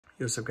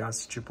Yo, what's up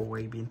guys, it's your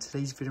boy AB. In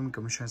today's video, I'm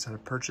going to show you how to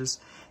purchase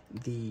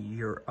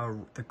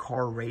the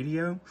car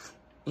radio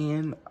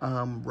in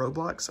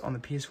Roblox on the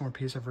PS4 and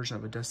PS5 version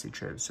of a Dusty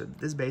Trip. So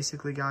this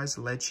basically, guys,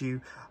 lets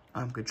you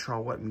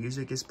control what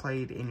music is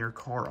played in your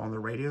car on the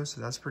radio.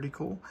 So that's pretty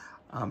cool.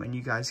 And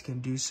you guys can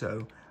do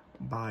so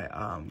by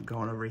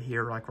going over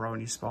here, like right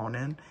when you spawn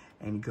in,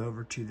 and you go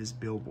over to this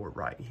billboard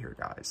right here,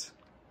 guys.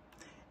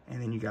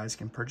 And then you guys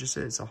can purchase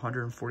it. It's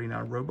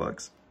 149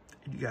 Robux.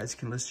 You guys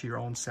can list your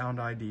own sound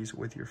IDs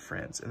with your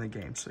friends in the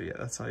game. So yeah,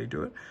 that's how you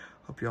do it.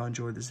 Hope you all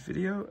enjoyed this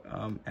video,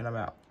 and I'm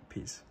out.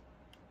 Peace.